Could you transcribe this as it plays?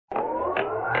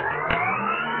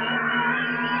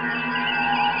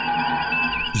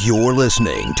You're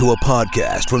listening to a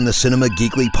podcast from the Cinema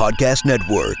Geekly Podcast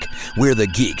Network. We're the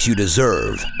geeks you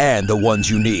deserve and the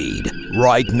ones you need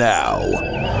right now.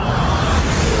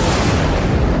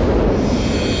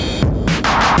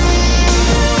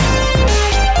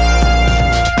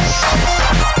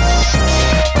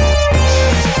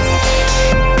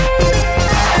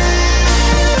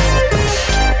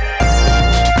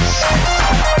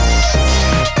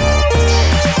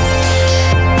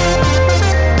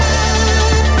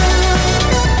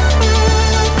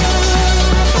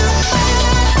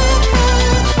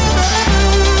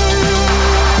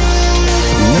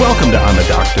 Welcome to I'm a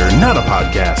Doctor, Not a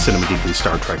Podcast, Cinema Geekly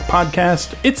Star Trek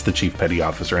podcast. It's the Chief Petty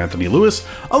Officer, Anthony Lewis,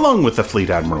 along with the Fleet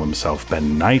Admiral himself,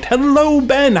 Ben Knight. Hello,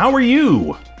 Ben. How are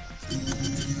you?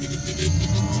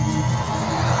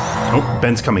 Oh,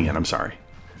 Ben's coming in. I'm sorry.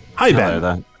 Hi, Ben. Hello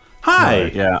there. Hi.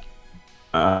 Yeah.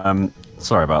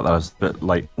 Sorry about that. I was a bit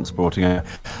late in sporting it.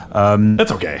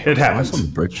 That's okay. It I was happens. on the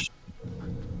bridge.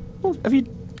 Oh, have you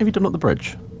done up the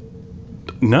bridge?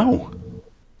 No.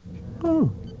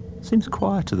 Oh, seems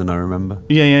quieter than I remember.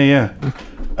 Yeah.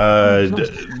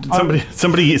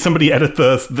 Somebody edit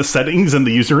the settings and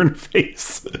the user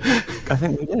interface. I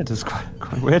think we did. It's quite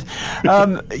weird.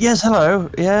 Yes.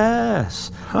 Hello.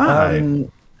 Yes. Hi.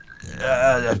 Been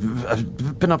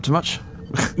up to much?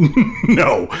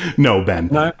 No, Ben.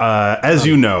 No? As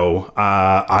you know,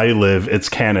 it's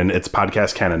canon. It's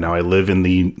podcast canon now. I live in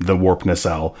the Warp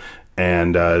Nacelle,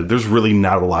 and there's really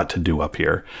not a lot to do up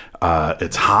here.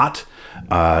 It's hot.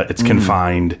 It's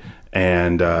confined,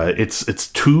 and it's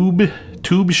tube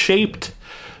shaped.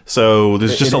 So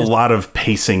there's just a lot of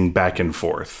pacing back and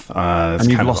forth. And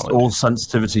you've lost all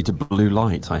sensitivity to blue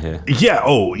light, I hear. Yeah.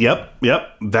 Oh, yep.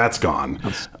 That's gone.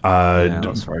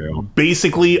 That's very odd.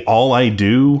 Basically, all I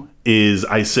do is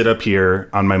I sit up here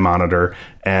on my monitor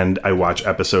and I watch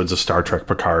episodes of Star Trek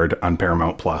Picard on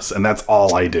Paramount Plus, and that's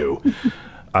all I do.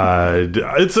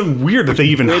 It's weird that they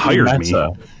even hired me.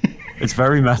 It's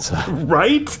very meta.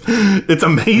 Right? It's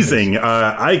amazing.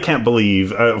 I can't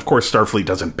believe, of course, Starfleet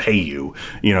doesn't pay you.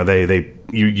 You know,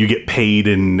 you get paid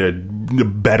in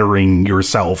bettering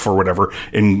yourself or whatever,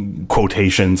 in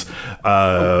quotations.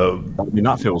 I mean,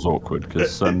 that feels awkward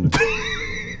because, in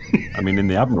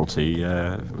the Admiralty,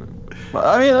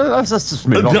 that's just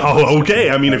move on. Oh,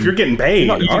 okay. I mean, if you're getting paid,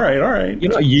 all right.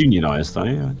 You're not unionized, are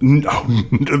you? No,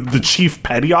 the chief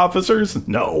petty officers?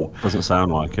 No. Doesn't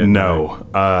sound like it. No.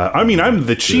 I'm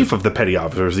the chief of the petty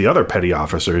officers. The other petty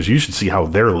officers, you should see how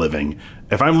they're living.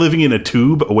 If I'm living in a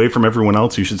tube away from everyone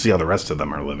else, you should see how the rest of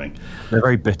them are living. They're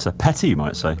very bitter. Petty, you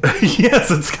might say.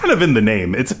 Yes, it's kind of in the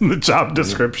name. It's in the job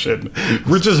description.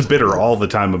 We're just bitter all the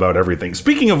time about everything.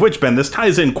 Speaking of which, Ben, this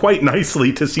ties in quite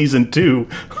nicely to Season 2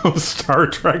 of Star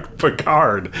Trek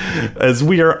Picard, as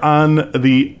we are on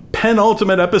the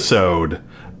penultimate episode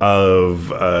of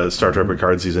Star Trek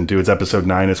Picard Season 2. It's Episode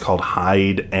 9. It's called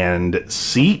Hide and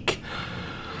Seek.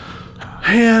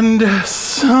 And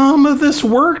some of this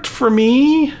worked for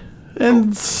me,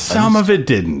 and some of it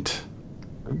didn't.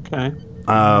 Okay.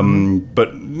 But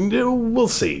we'll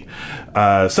see.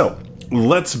 So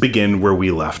let's begin where we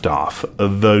left off.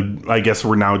 I guess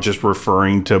we're now just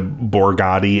referring to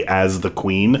Borgatti as the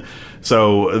Queen.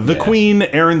 So the Queen,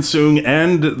 Aeryn Soong,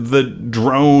 and the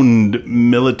droned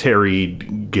military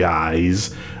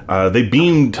guys, they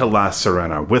beam to La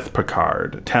Sirena with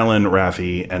Picard. Talon,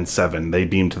 Raffi, and Seven, they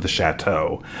beam to the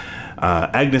chateau.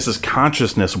 Agnes's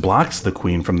consciousness blocks the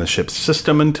Queen from the ship's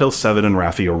system until Seven and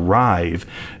Raffi arrive.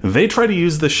 They try to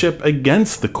use the ship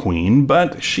against the Queen,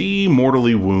 but she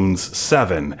mortally wounds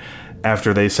Seven.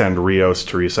 After they send Rios,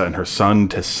 Teresa, and her son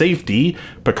to safety,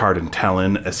 Picard and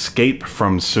Talon escape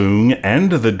from Soong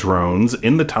and the drones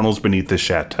in the tunnels beneath the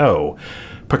chateau.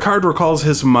 Picard recalls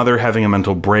his mother having a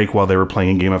mental break while they were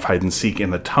playing a game of hide and seek in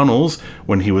the tunnels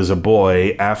when he was a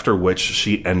boy, after which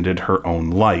she ended her own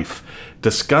life.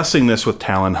 Discussing this with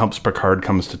Talon helps Picard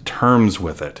come to terms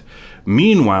with it.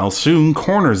 Meanwhile, Soong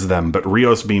corners them, but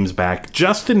Rios beams back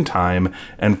just in time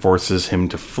and forces him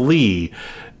to flee.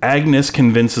 Agnes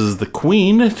convinces the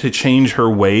Queen to change her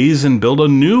ways and build a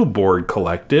new Borg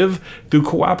collective through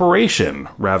cooperation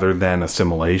rather than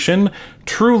assimilation,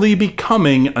 truly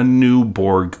becoming a new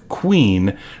Borg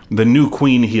Queen. The new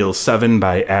Queen heals Seven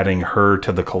by adding her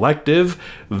to the collective,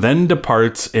 then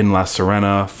departs in La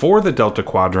Sirena for the Delta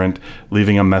Quadrant,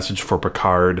 leaving a message for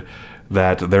Picard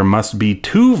that there must be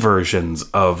two versions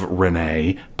of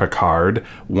Renee Picard,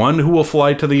 one who will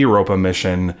fly to the Europa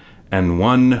mission and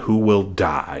one who will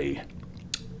die.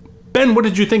 Ben, what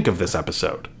did you think of this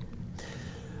episode?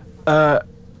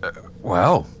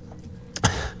 Well,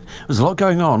 there's a lot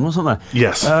going on, wasn't there?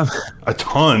 Yes, a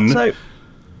ton. So,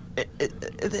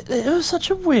 it was such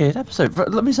a weird episode.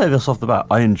 Let me say this off the bat.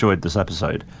 I enjoyed this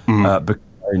episode because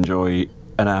I enjoy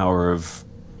an hour of,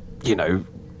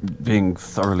 being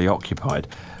thoroughly occupied.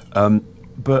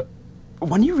 But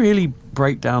when you really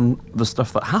break down the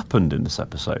stuff that happened in this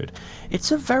episode,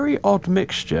 it's a very odd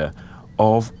mixture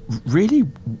of really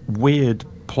weird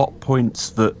plot points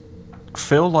that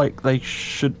feel like they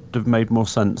should have made more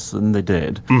sense than they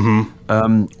did.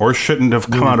 Or shouldn't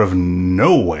have come out of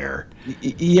nowhere.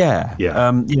 Yeah.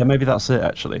 Maybe that's it,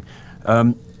 actually.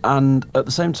 And at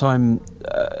the same time,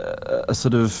 a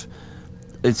sort of...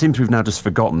 It seems we've now just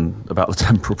forgotten about the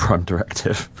Temporal Prime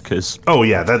Directive because... Oh,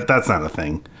 yeah, that's not a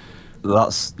thing.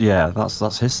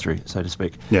 That's history, so to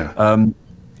speak. Yeah.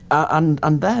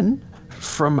 And then,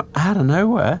 from out of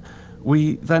nowhere,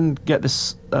 we then get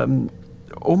this...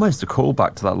 almost a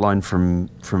callback to that line from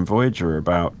Voyager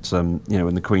about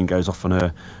when the Queen goes off on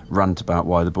her rant about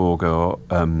why the Borg are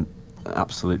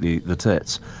absolutely the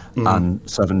tits, and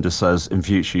Seven just says, in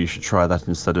future you should try that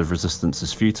instead of resistance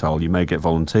is futile, you may get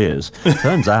volunteers.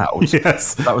 Turns out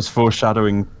yes, that was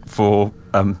foreshadowing for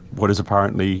what is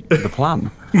apparently the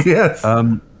plan. Yes.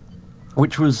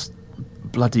 Which was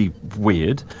bloody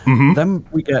weird. Then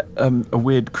we get a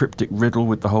weird cryptic riddle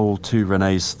with the whole two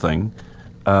Renees thing,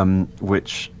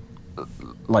 which,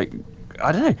 like,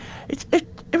 I don't know,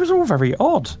 it was all very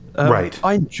odd. Right.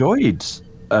 I enjoyed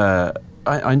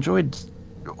I enjoyed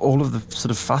all of the sort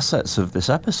of facets of this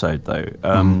episode, though.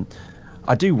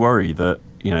 I do worry that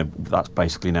that's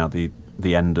basically now the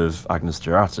end of Agnes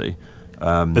Jurati.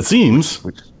 It seems.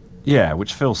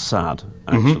 Which feels sad,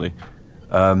 actually.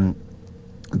 But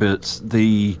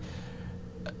it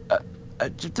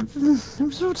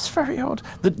was just very odd.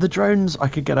 The drones, I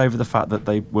could get over the fact that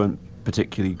they weren't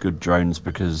particularly good drones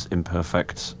because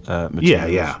imperfect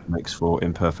materials makes for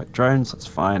imperfect drones. That's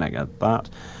fine, I get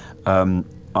that.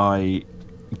 I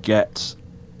get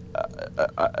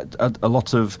a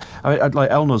lot of... I'd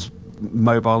like Elnor's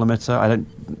mobile emitter.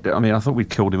 I thought we'd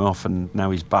killed him off and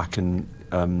now he's back and...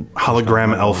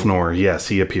 Hologram Elfnor, yes,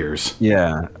 he appears.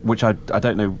 Yeah, which I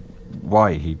don't know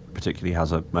why he particularly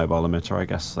has a mobile emitter. I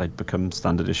guess they'd become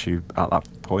standard issue at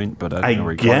that point, but I don't know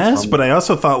where he comes from. But I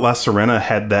also thought La Sirena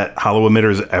had that holo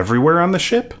emitters everywhere on the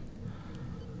ship.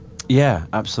 Yeah,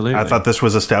 absolutely. I thought this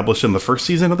was established in the first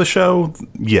season of the show.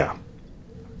 Yeah.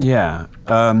 Yeah.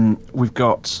 We've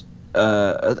got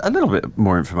a little bit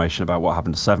more information about what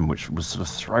happened to Seven, which was sort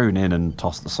of thrown in and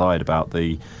tossed aside about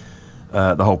the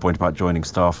whole point about joining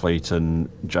Starfleet and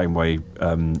Janeway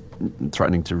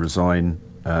threatening to resign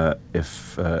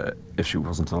if she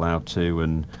wasn't allowed to,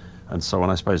 and so on.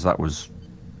 I suppose that was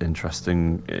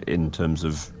interesting in terms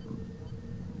of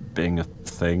being a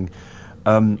thing.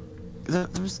 There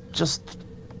was just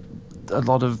a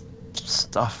lot of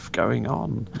stuff going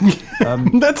on.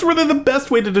 That's really the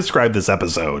best way to describe this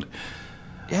episode.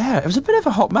 Yeah, it was a bit of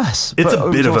a hot mess. It's a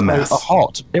bit of a mess.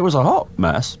 It was a hot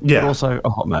mess, but also a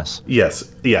hot mess. Yes.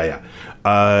 Yeah.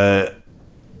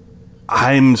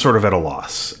 I'm sort of at a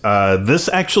loss. This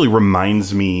actually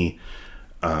reminds me,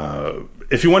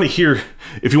 if you want to hear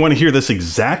this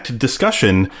exact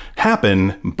discussion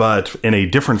happen, but in a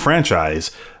different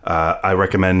franchise, I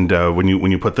recommend when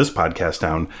you put this podcast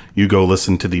down, you go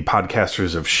listen to the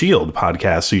Podcasters of S.H.I.E.L.D.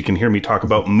 podcast, so you can hear me talk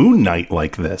about Moon Knight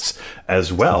like this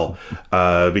as well,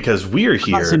 because we're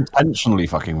here. That's intentionally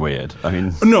fucking weird. I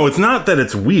mean, no, it's not that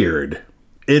it's weird.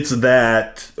 It's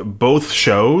that both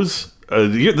shows.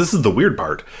 This is the weird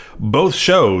part. Both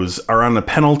shows are on the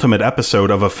penultimate episode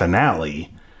of a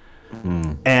finale.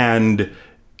 And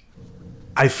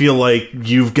I feel like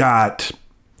you've got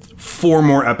 4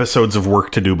 more episodes of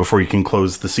work to do before you can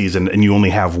close the season, and you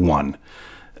only have 1.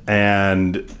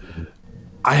 And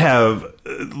I have,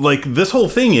 like, this whole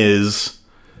thing is,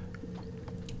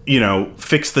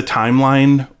 fix the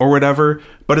timeline or whatever.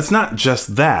 But it's not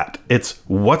just that. It's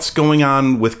what's going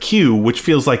on with Q, which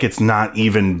feels like it's not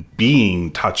even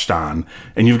being touched on.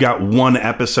 And you've got 1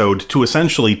 episode to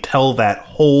essentially tell that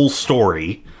whole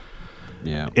story.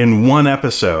 Yeah. In 1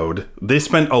 episode. They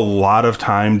spent a lot of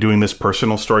time doing this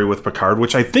personal story with Picard,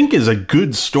 which I think is a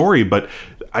good story, but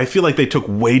I feel like they took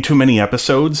way too many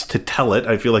episodes to tell it.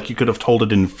 I feel like you could have told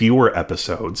it in fewer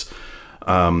episodes.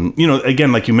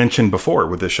 Again, like you mentioned before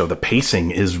with this show, the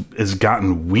pacing is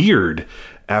gotten weird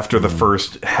after the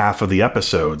first half of the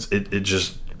episodes. It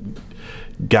just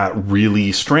got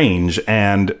really strange,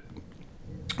 and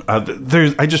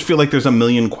I just feel like there's a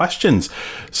million questions.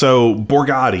 So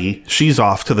Borgatti, she's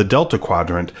off to the Delta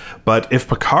Quadrant, but if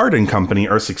Picard and company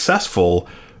are successful,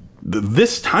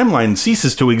 this timeline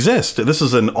ceases to exist. This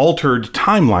is an altered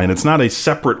timeline. It's not a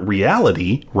separate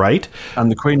reality, right?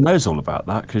 And the Queen knows all about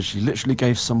that because she literally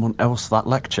gave someone else that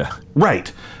lecture.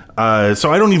 Right.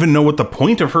 So I don't even know what the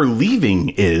point of her leaving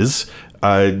is.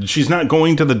 She's not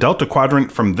going to the Delta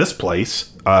Quadrant from this place.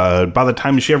 By the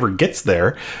time she ever gets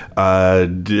there,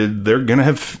 they're going to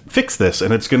have fixed this,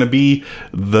 and it's going to be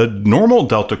the normal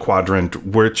Delta Quadrant,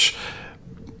 which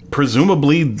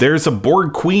presumably there's a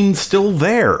Borg Queen still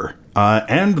there.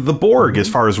 And the Borg, as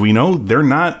far as we know, they're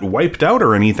not wiped out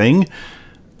or anything.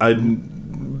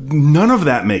 None of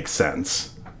that makes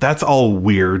sense. That's all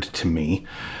weird to me.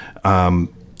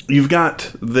 You've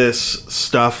got this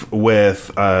stuff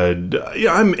with,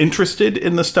 I'm interested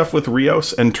in the stuff with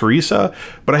Rios and Teresa,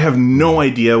 but I have no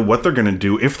idea what they're going to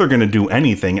do, if they're going to do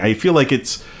anything. I feel like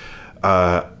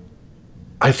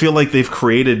they've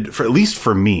created, at least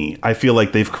for me, I feel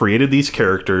like they've created these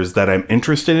characters that I'm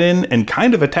interested in and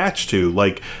kind of attached to.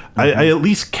 Like, I at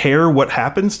least care what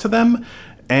happens to them.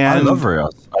 And I love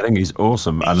Rios. I think he's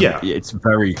awesome. And yeah, it's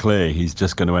very clear he's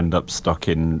just going to end up stuck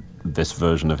in this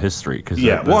version of history. Cause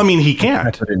well, I mean, he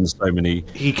can't. In so many,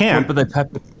 he can't. But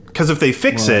because if they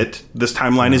fix it, this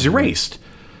timeline is erased.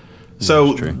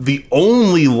 So the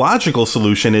only logical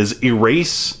solution is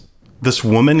erase this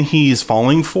woman he's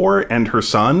falling for and her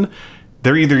son.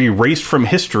 They're either erased from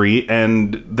history,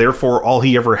 and therefore all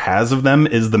he ever has of them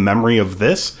is the memory of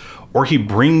this, or he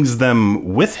brings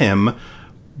them with him,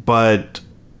 but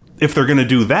if they're going to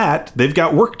do that, they've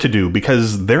got work to do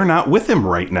because they're not with him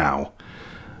right now.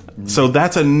 So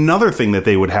that's another thing that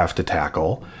they would have to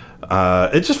tackle.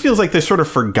 It just feels like they sort of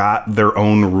forgot their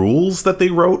own rules that they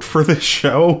wrote for this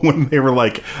show when they were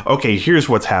like, okay, here's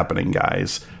what's happening,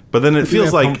 guys. But then it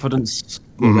feels like confidence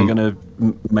they're going to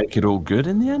make it all good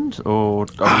in the end, or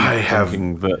are you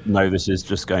thinking that no, this is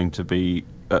just going to be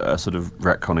a sort of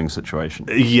retconning situation?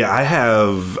 Yeah,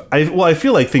 I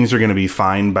feel like things are going to be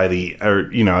fine by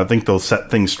I think they'll set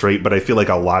things straight, but I feel like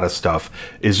a lot of stuff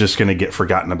is just going to get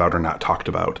forgotten about or not talked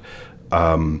about.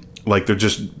 Like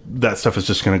that stuff is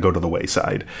just going to go to the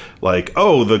wayside. Like,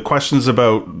 oh, the questions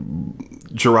about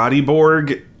Jurati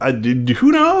Borg,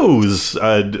 who knows?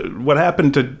 What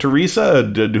happened to Teresa?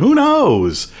 Who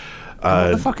knows?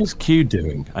 What the fuck is Q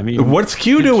doing? I mean, what's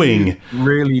Q doing? Q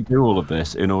really do all of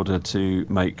this in order to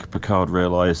make Picard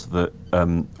realize that,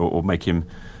 or make him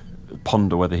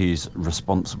ponder whether he's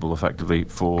responsible effectively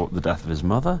for the death of his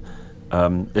mother?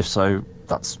 If so,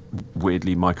 that's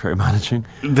weirdly micromanaging.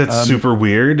 That's super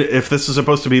weird. If this is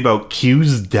supposed to be about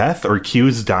Q's death or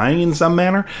Q's dying in some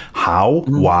manner, how?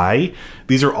 Why?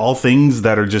 These are all things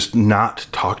that are just not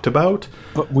talked about.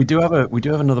 But we do have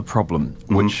another problem,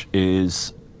 which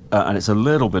is, and it's a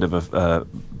little bit of a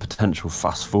potential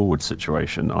fast forward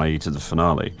situation, i.e. to the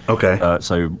finale. Okay.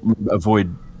 So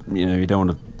avoid. You don't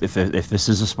want to. If this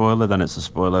is a spoiler, then it's a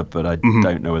spoiler. But I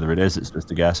don't know whether it is. It's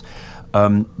just a guess.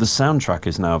 The soundtrack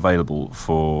is now available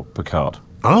for Picard.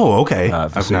 Oh, okay.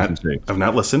 I've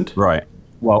not listened. Right.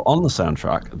 Well, on the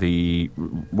soundtrack,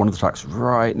 one of the tracks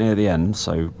right near the end.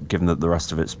 So, given that the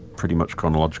rest of it's pretty much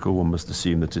chronological, one must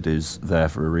assume that it is there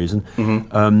for a reason.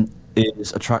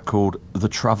 Is a track called "The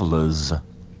Travelers."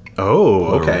 Oh,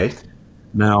 okay.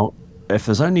 Now, if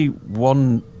there's only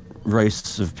one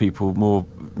race of people more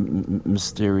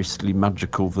mysteriously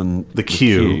magical than the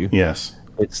Q, yes,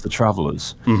 it's the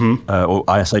Travelers. Or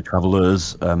I say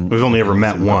Travelers. We've only ever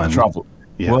met one.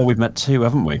 Yeah. Well, we've met two,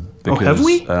 haven't we? Because, have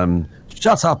we?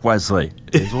 Shut up, Wesley.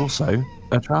 He's also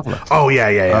a Traveler. Oh,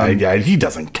 yeah. He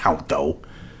doesn't count, though.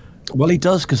 Well, he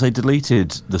does, because they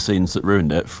deleted the scenes that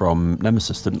ruined it from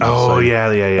Nemesis, didn't they? Oh, so,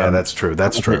 yeah. That's true.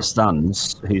 That's true. It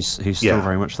stands. He's still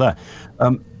very much there.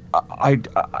 The only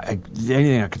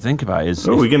thing I could think about is...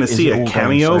 Are we going to see a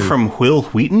cameo from Will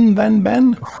Wheaton then,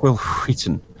 Ben? Will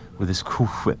Wheaton with his cool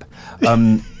whip.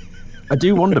 I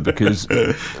do wonder because,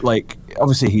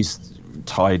 obviously he's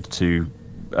tied to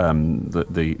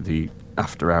the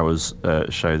After Hours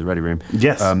show, The Ready Room.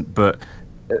 Yes. But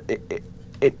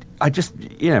I just,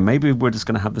 maybe we're just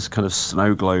going to have this kind of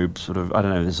snow globe sort of, I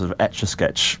don't know, this sort of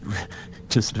Etch-a-Sketch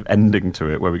just sort of ending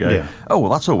to it where we go, oh,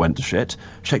 well, that's all went to shit.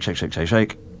 Shake, shake, shake, shake,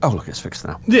 shake. Oh, look, it's fixed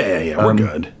now. Yeah, we're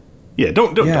good. Yeah,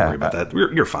 don't worry about that.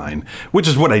 You're fine. Which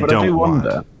is what I don't want.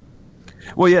 Wonder.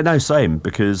 Well, yeah, no, same,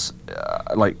 because,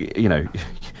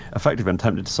 effectively I'm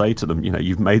tempted to say to them,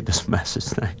 you've made this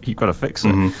mess, you've got to fix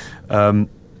it.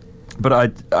 But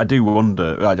I do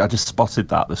wonder, I just spotted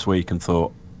that this week and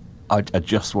thought, I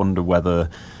just wonder whether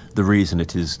the reason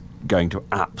it is going to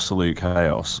absolute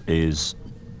chaos is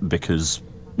because,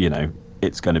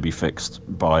 it's going to be fixed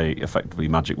by effectively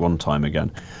magic one time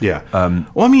again. Yeah.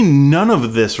 Well, I mean, none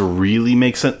of this really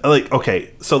makes sense. Like,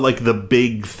 okay, so like the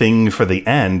big thing for the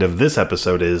end of this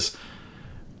episode is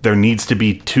there needs to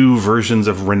be 2 versions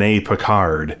of Rene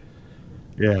Picard.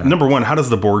 Yeah. Number one, how does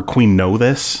the Borg Queen know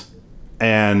this?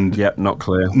 And not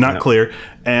clear. Not clear.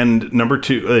 And number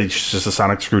 2, she's just a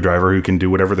sonic screwdriver who can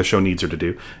do whatever the show needs her to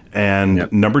do.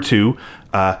 And number 2,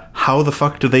 how the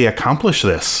fuck do they accomplish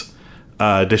this?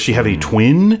 Does she have a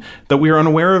twin that we are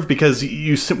unaware of? Because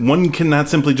one cannot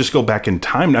simply just go back in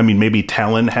time. I mean, maybe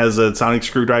Talon has a sonic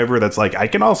screwdriver that's like, I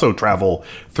can also travel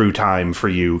through time for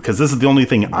you. Because this is the only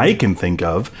thing I can think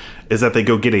of, is that they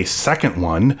go get a second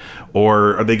one.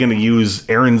 Or are they going to use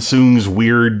Aaron Soong's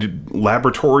weird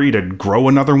laboratory to grow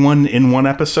another one in one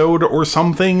episode or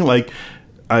something? Like,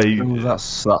 that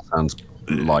sounds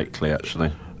likely,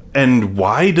 actually. And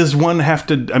why does one have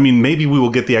to? I mean, maybe we will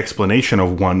get the explanation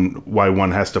of why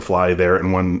one has to fly there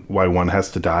and why one has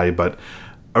to die. But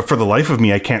for the life of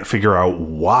me, I can't figure out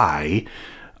why.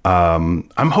 I'm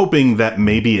hoping that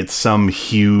maybe it's some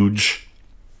huge,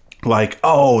 like,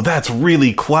 oh, that's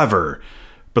really clever.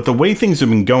 But the way things have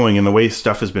been going and the way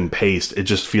stuff has been paced, it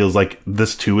just feels like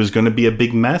this too is going to be a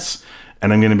big mess.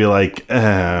 And I'm going to be like,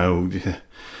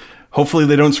 hopefully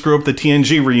they don't screw up the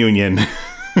TNG reunion.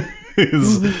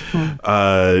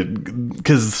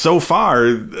 Because so far,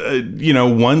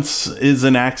 once is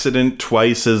an accident,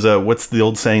 twice is a, what's the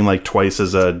old saying, like twice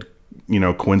is a,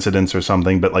 coincidence or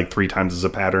something, but like 3 times is a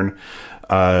pattern.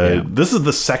 This is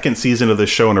the second season of the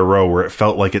show in a row where it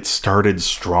felt like it started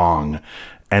strong.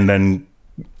 And then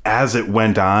as it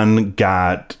went on,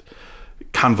 got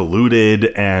convoluted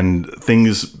and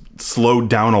things slowed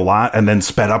down a lot and then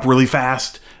sped up really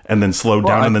fast and then slowed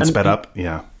down and then sped up.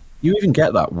 Yeah. You even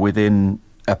get that within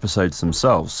episodes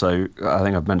themselves. So I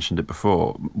think I've mentioned it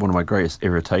before. One of my greatest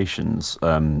irritations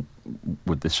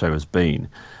with this show has been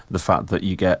the fact that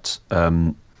you get,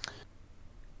 you'd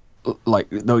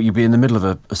be in the middle of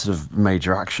a sort of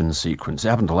major action sequence. It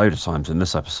happened a load of times in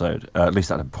this episode, at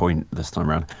least at a point this time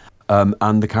around.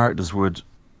 And the characters would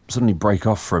suddenly break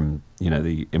off from,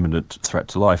 the imminent threat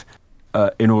to life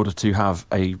in order to have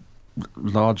a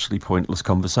largely pointless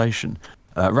conversation.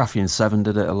 Raffi and Seven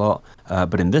did it a lot,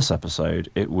 but in this episode,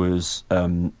 it was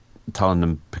Talon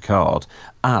and Picard.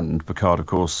 And Picard, of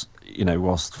course,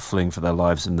 whilst fleeing for their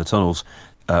lives in the tunnels,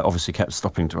 obviously kept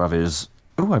stopping to have his,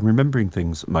 I'm remembering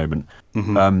things moment.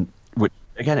 Mm-hmm. Which,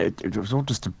 again, it was all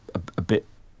just a bit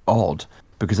odd,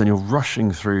 because then you're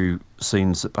rushing through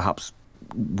scenes that perhaps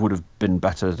would have been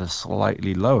better at a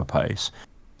slightly lower pace.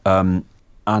 And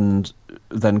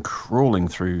then crawling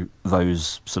through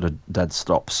those sort of dead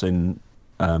stops in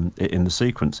the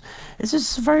sequence. It's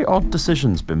just very odd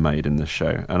decisions been made in this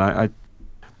show, and I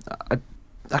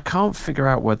can't figure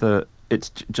out whether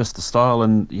it's just the style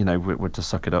and we're to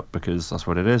suck it up because that's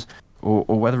what it is, or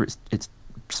whether it's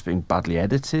just being badly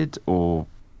edited or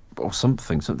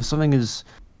something. Something is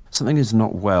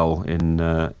not well in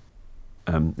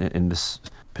this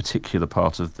particular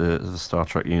part of the Star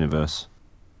Trek universe.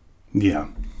 Yeah.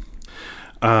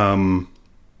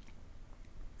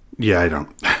 Yeah, I don't.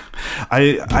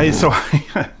 I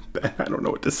don't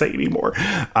know what to say anymore.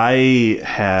 I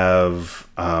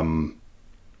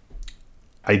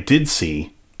did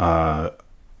see a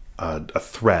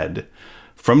thread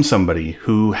from somebody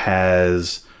who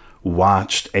has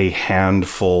watched a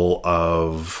handful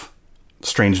of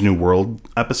Strange New World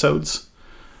episodes.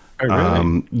 Oh,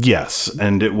 really? Yes,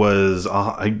 and it was.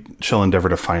 I shall endeavor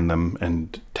to find them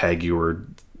and tag you or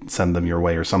send them your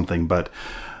way or something, but.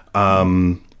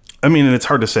 I mean, and it's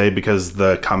hard to say because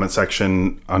the comment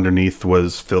section underneath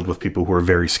was filled with people who were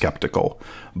very skeptical.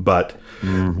 But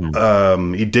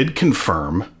he did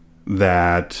confirm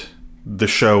that the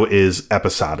show is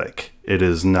episodic. It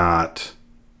is not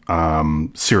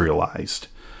serialized.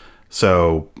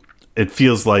 So it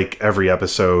feels like every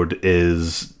episode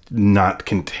is not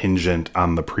contingent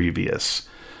on the previous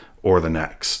or the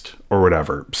next or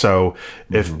whatever. So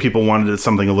if people wanted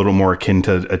something a little more akin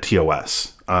to a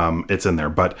TOS, it's in there.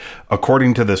 But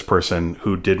according to this person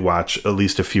who did watch at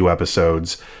least a few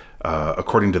episodes,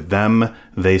 according to them,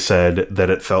 they said that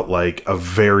it felt like a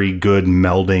very good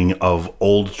melding of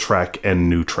old Trek and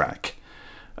new Trek.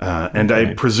 And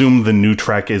I presume the new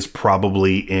Trek is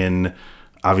probably in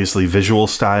obviously visual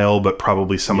style, but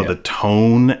probably some of the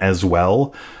tone as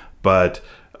well. But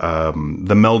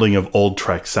the melding of old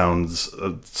Trek sounds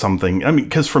something. I mean,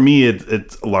 because for me,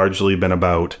 it's largely been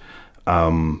about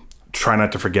try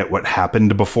not to forget what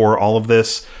happened before all of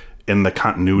this in the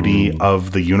continuity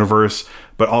of the universe.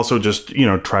 but also just,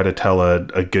 try to tell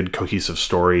a good cohesive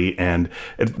story. And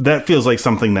that feels like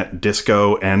something that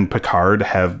Disco and Picard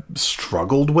have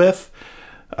struggled with.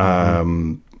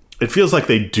 It feels like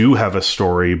they do have a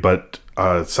story, but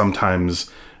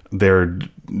sometimes they're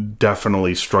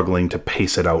definitely struggling to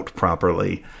pace it out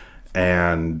properly.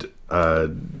 And,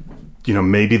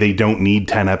 maybe they don't need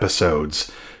 10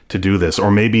 episodes to do this.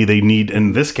 Or maybe they need,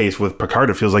 in this case with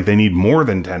Picard, it feels like they need more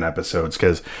than 10 episodes,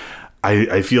 because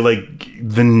I feel like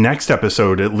the next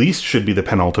episode at least should be the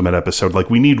penultimate episode.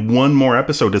 Like, we need one more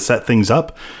episode to set things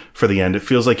up for the end. It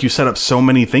feels like you set up so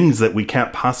many things that we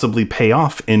can't possibly pay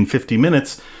off in 50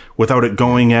 minutes without it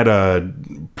going at a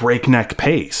breakneck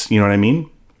pace. You know what I mean?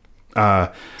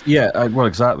 Well,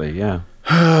 exactly, yeah.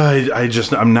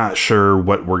 I'm not sure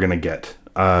what we're going to get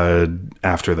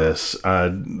after this.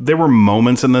 There were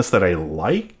moments in this that I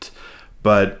liked,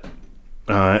 but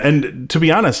and to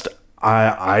be honest,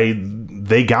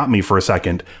 they got me for a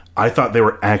second. I thought they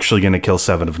were actually going to kill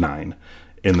 7 of 9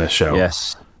 in this show.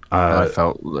 Yes. I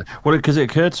felt... Well, because it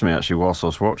occurred to me, actually, whilst I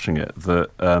was watching it,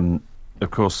 that, of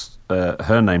course,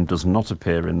 her name does not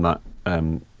appear in that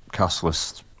cast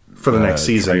list... For the next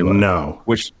season, trailer, no.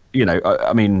 Which,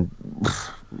 I mean...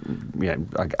 Yeah,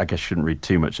 I guess you shouldn't read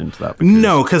too much into that.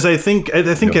 No, because I think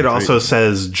it also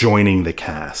says joining the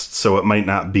cast, so it might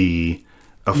not be...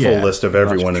 a full list of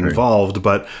everyone involved,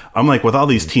 but I'm like, with all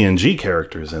these TNG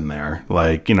characters in there,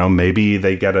 like, maybe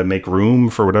they got to make room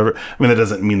for whatever. I mean, that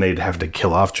doesn't mean they'd have to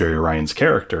kill off Jerry Ryan's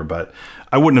character, but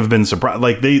I wouldn't have been surprised.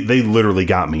 Like, they literally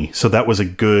got me. So that was a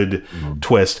good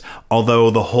twist.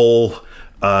 Although the whole,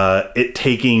 it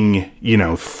taking,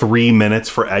 3 minutes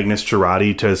for Agnes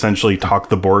Jurati to essentially talk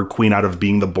the Borg Queen out of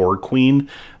being the Borg Queen,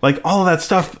 like, all of that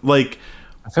stuff, like,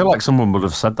 I feel like someone would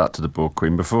have said that to the Borg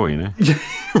Queen before,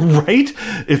 right?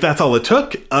 If that's all it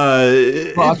took.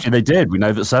 Well, actually, they did. We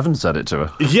know that Seven said it to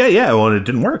her. Yeah. Well, it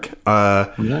didn't work.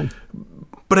 No.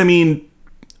 But I mean,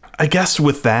 I guess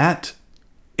with that,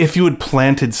 if you had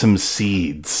planted some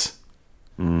seeds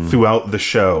throughout the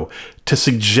show to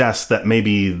suggest that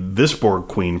maybe this Borg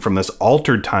Queen from this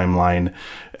altered timeline,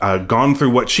 gone through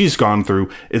what she's gone through,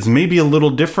 is maybe a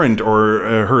little different,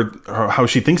 or her how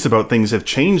she thinks about things have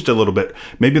changed a little bit.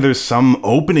 Maybe there's some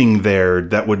opening there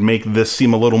that would make this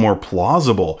seem a little more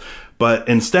plausible. But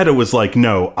instead it was like,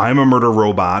 no, I'm a murder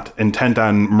robot intent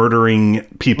on murdering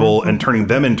people and turning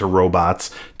them into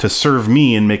robots to serve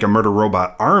me and make a murder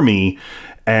robot army.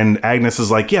 And Agnes is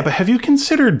like, yeah, but have you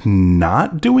considered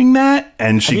not doing that?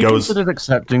 And she goes... considered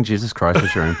accepting Jesus Christ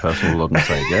as your own personal Lord and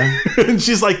Savior? And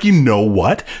she's like, you know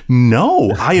what?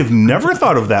 No, I have never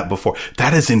thought of that before.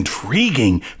 That is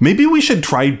intriguing. Maybe we should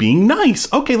try being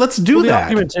nice. Okay, let's do that. The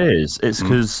argument is, it's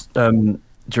because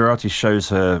Jurati shows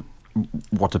her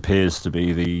what appears to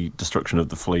be the destruction of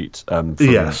the fleet from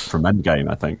Endgame,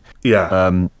 I think. Yeah.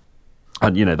 And,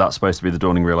 that's supposed to be the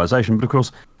dawning realization. But, of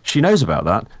course, she knows about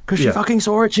that because she fucking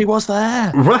saw it. She was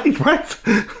there. Right.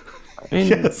 I mean,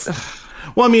 yes.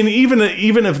 Well, I mean, even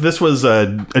if this was a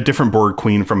different Borg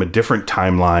Queen from a different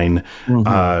timeline,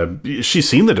 she's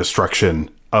seen the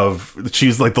destruction of...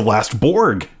 She's like the last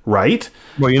Borg, right?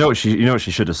 Well, you know what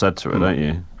she should have said to her, don't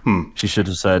you? She should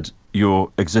have said,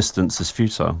 your existence is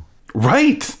futile.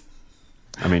 Right.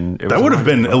 I mean... That would have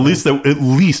been... At least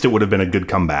it would have been a good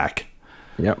comeback.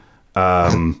 Yep.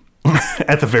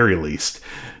 At the very least,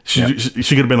 she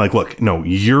could have been like, look, no,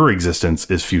 your existence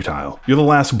is futile. You're the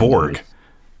last Borg.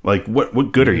 Like,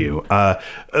 what good are you?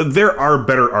 There are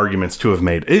better arguments to have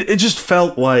made. It just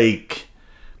felt like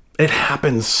it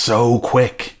happened so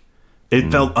quick.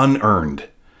 It felt unearned.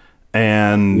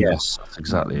 And yes, that's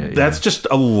exactly it. That's just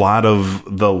a lot of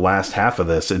the last half of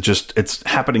this. It's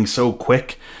happening so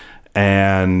quick.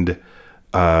 And,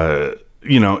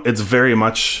 it's very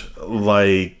much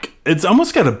like... It's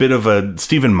almost got a bit of a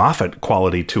Stephen Moffat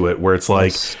quality to it, where it's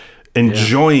like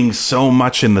enjoying so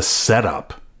much in the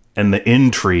setup and the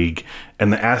intrigue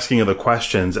and the asking of the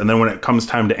questions. And then when it comes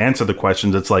time to answer the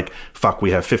questions, it's like, fuck, we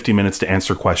have 50 minutes to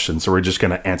answer questions. So we're just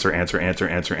going to answer.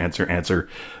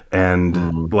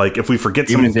 And like, if we forget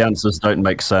even if the answers don't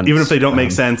make sense, even if they don't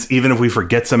make sense, even if we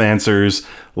forget some answers,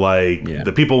 like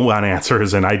the people want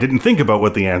answers. And I didn't think about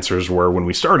what the answers were when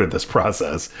we started this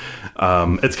process.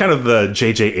 It's kind of the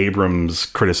J.J. Abrams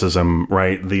criticism,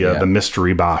 right? The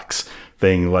mystery box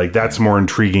thing. Like, that's more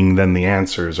intriguing than the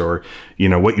answers, or,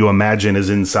 what you imagine is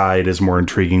inside is more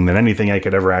intriguing than anything I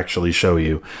could ever actually show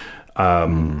you.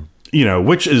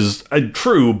 Which is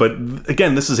true, but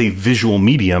again, this is a visual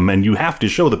medium and you have to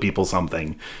show the people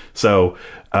something. So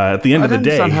at the end of the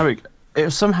day, it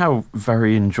was somehow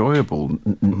very enjoyable,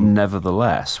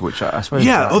 nevertheless, which I suppose.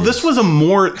 Yeah. This was a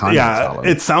more,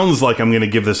 it sounds like I'm going to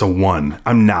give this a 1.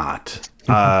 I'm not.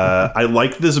 I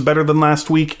like this better than last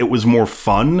week. It was more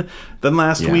fun than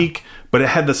last week, but it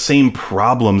had the same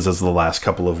problems as the last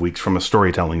couple of weeks from a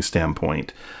storytelling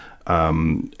standpoint.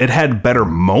 It had better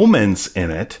moments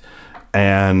in it,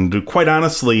 and quite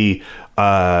honestly,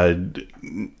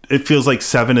 it feels like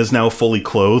Seven is now fully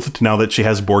clothed now that she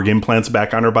has Borg implants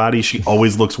back on her body. She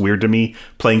always looks weird to me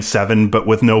playing Seven, but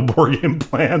with no Borg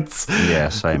implants. Yeah,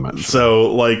 same actually.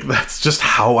 So, like, that's just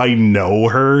how I know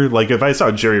her. Like, if I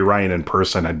saw Jerry Ryan in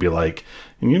person, I'd be like,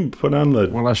 you put on the...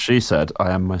 Well, as she said,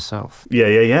 I am myself. Yeah.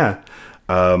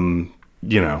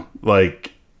 You know,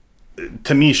 like,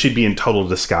 to me, she'd be in total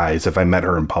disguise if I met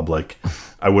her in public.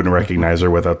 I wouldn't recognize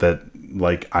her without that,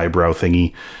 like, eyebrow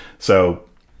thingy. So,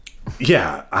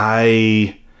 yeah,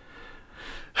 I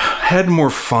had more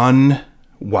fun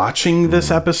watching this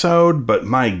episode, but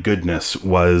my goodness,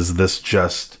 was this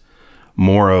just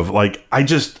more of, like,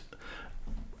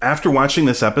 after watching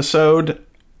this episode,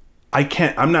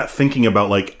 I'm not thinking about,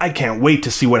 like, I can't wait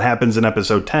to see what happens in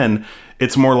episode 10.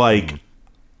 It's more like,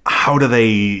 how do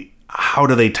they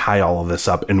tie all of this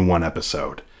up in one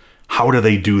episode? How do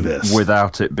they do this?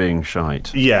 Without it being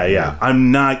shite. Yeah.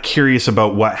 I'm not curious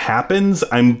about what happens.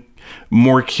 I'm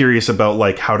more curious about,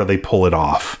 like, how do they pull it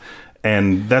off?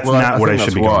 And that's not what I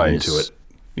should be going into it.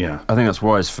 Yeah. I think that's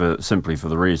wise simply for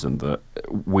the reason that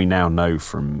we now know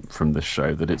from this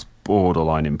show that it's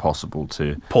borderline impossible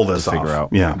to pull this figure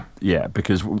off. out. Yeah,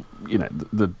 because, you know,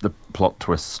 the plot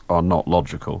twists are not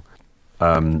logical.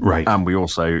 Right. And we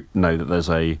also know that there's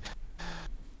a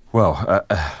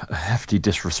hefty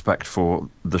disrespect for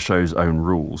the show's own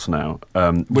rules now.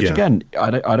 Which again,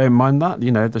 I don't mind that.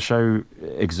 You know, the show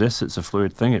exists; it's a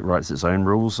fluid thing. It writes its own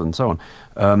rules and so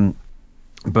on.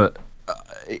 But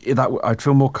I'd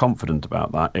feel more confident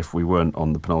about that if we weren't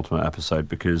on the penultimate episode,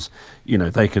 because you know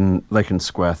they can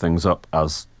square things up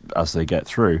as they get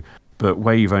through. But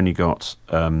where you've only got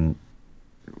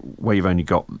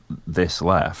this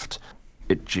left,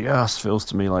 it just feels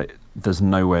to me like there's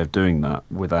no way of doing that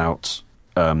without,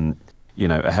 you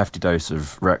know, a hefty dose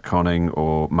of retconning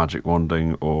or magic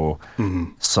wanding or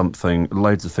something,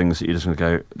 loads of things that you're just going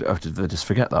to go, oh, did they just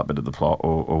forget that bit of the plot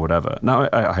or whatever? Now,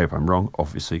 I hope I'm wrong,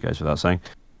 obviously, goes without saying.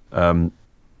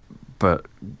 But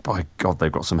by God, they've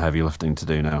got some heavy lifting to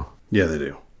do now. Yeah, they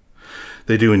do.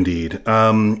 They do indeed.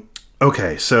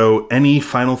 Okay, so any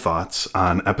final thoughts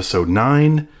on episode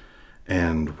 9,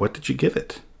 and what did you give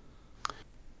it?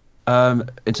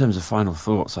 In terms of final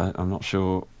thoughts, I'm not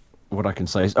sure what I can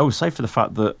say. Save for the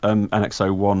fact that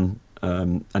NX-01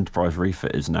 Enterprise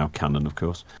Refit is now canon, of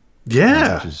course.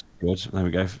 Yeah. Which is good. There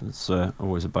we go. It's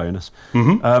always a bonus.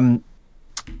 Mm-hmm.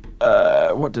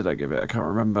 What did I give it? I can't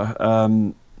remember.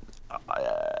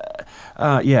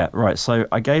 Yeah, right. So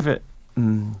I gave it...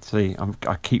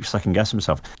 I keep second-guessing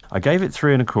myself. I gave it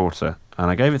 3 1/4,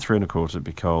 and I gave it 3 1/4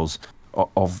 because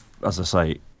of, as I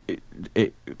say,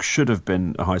 it should have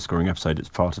been a high-scoring episode. It's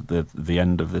part of the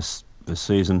end of this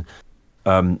season.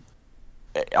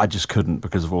 I just couldn't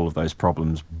because of all of those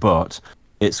problems, but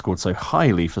it scored so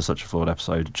highly for such a flawed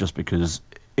episode just because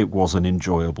it was an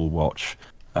enjoyable watch.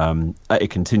 It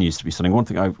continues to be something. One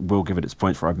thing I will give it its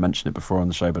points for, I've mentioned it before on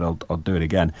the show, but I'll do it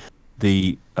again.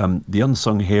 The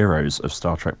unsung heroes of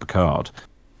Star Trek Picard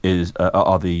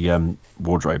are the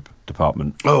wardrobe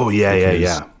department. Oh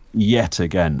yeah. Yet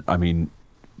again, I mean,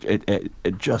 it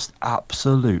just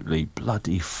absolutely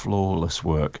bloody flawless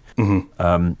work.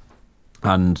 Mm-hmm.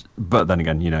 But then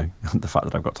again, you know, the fact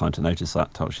that I've got time to notice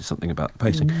that tells you something about the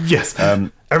pacing. Yes,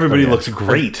 everybody looks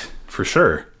great for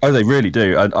sure. Oh, they really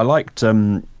do. I liked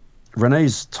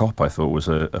Renee's top. I thought was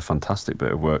a fantastic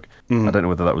bit of work. I don't know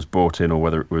whether that was bought in or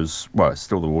whether it was. Well, it's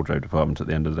still the wardrobe department at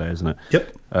the end of the day, isn't it?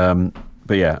 Yep.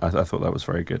 But yeah, I thought that was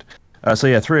very good. So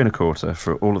yeah, 3 1/4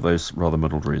 for all of those rather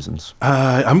muddled reasons.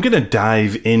 I'm gonna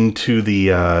dive into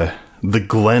the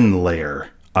Glenn layer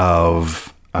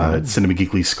of Cinema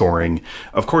Geekly scoring.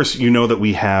 Of course, you know that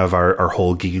we have our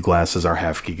whole geeky glasses, our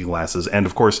half geeky glasses, and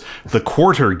of course the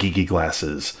quarter geeky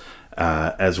glasses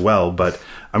as well. But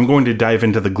I'm going to dive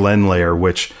into the Glenn layer,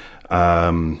 which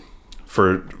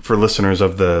for listeners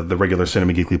of the regular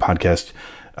Cinema Geekly podcast,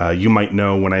 you might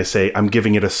know when I say I'm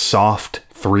giving it a soft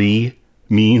 3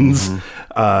 means.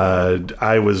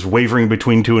 I was wavering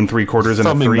between 2 3/4 and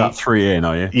a 3. That 3 in,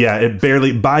 are you? Yeah, it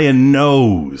barely by a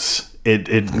nose.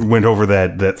 It went over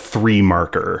that 3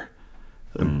 marker.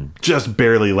 Just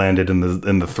barely landed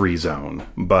in the 3 zone,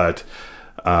 but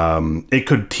it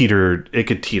could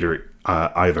teeter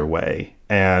either way.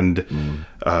 And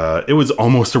it was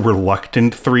almost a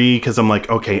reluctant 3 because I'm like,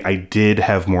 okay, I did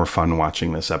have more fun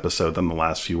watching this episode than the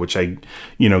last few, which I,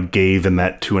 gave in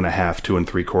that 2.5, 2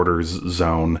 3/4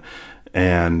 zone.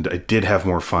 and I did have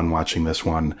more fun watching this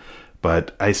one,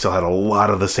 but I still had a lot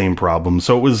of the same problems.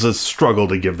 So it was a struggle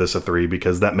to give this a 3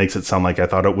 because that makes it sound like I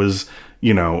thought it was,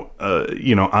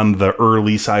 on the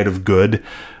early side of good,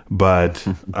 but,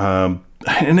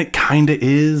 and it kind of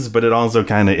is, but it also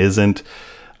kind of isn't.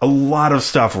 A lot of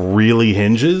stuff really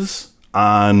hinges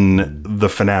on the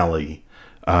finale.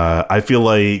 I feel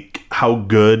like how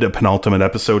good a penultimate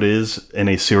episode is in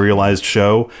a serialized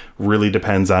show really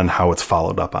depends on how it's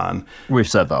followed up on. We've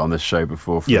said that on this show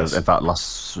before. Yes. In fact,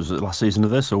 was it last season of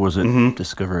this, or was it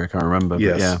Discovery? I can't remember.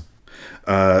 Yes. But yeah.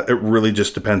 It really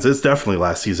just depends. It's definitely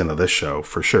last season of this show,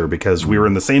 for sure, because we were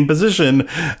in the same position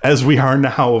as we are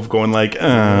now of going like,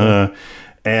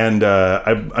 And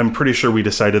I'm pretty sure we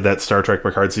decided that Star Trek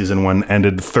Picard Season 1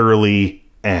 ended thoroughly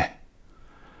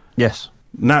Yes.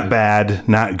 Not bad,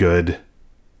 not good,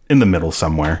 in the middle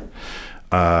somewhere.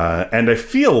 And I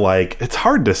feel like it's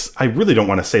hard to... I really don't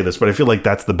want to say this, but I feel like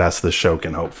that's the best this show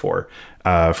can hope for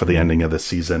the ending of this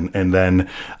season. And then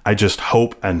I just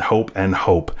hope and hope and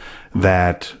hope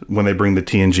that when they bring the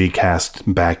TNG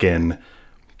cast back in,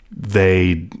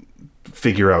 they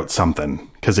figure out something.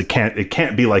 Because it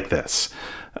can't be like this.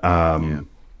 So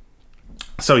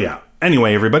yeah.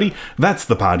 Anyway, everybody, that's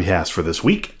the podcast for this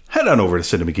week. Head on over to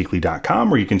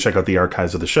cinemageekly.com where you can check out the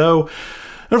archives of the show.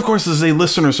 And of course, this is a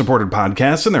listener-supported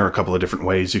podcast, and there are a couple of different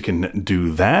ways you can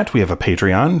do that. We have a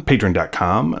Patreon,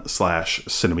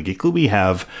 patreon.com/cinemageekly. We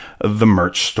have the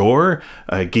merch store.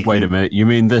 Wait a minute, you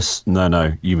mean this?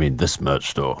 No, you mean this merch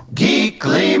store.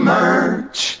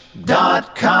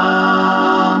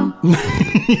 geeklymerch.com.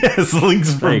 Yes,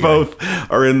 links for both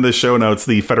are in the show notes.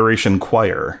 The Federation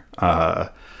Choir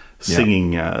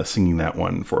singing that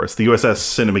one for us. The USS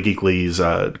Cinema Geekly's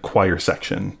choir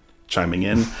section chiming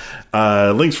in.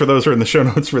 Links for those are in the show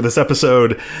notes for this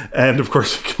episode. And of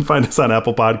course, you can find us on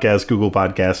Apple Podcasts, Google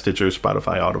Podcasts, Stitcher,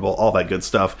 Spotify, Audible, all that good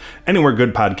stuff. Anywhere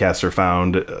good podcasts are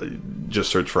found, just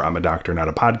search for I'm a Doctor, Not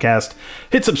a Podcast.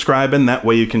 Hit subscribe, and that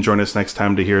way you can join us next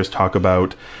time to hear us talk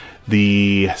about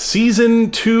the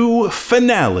Season 2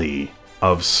 finale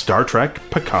of Star Trek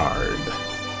Picard.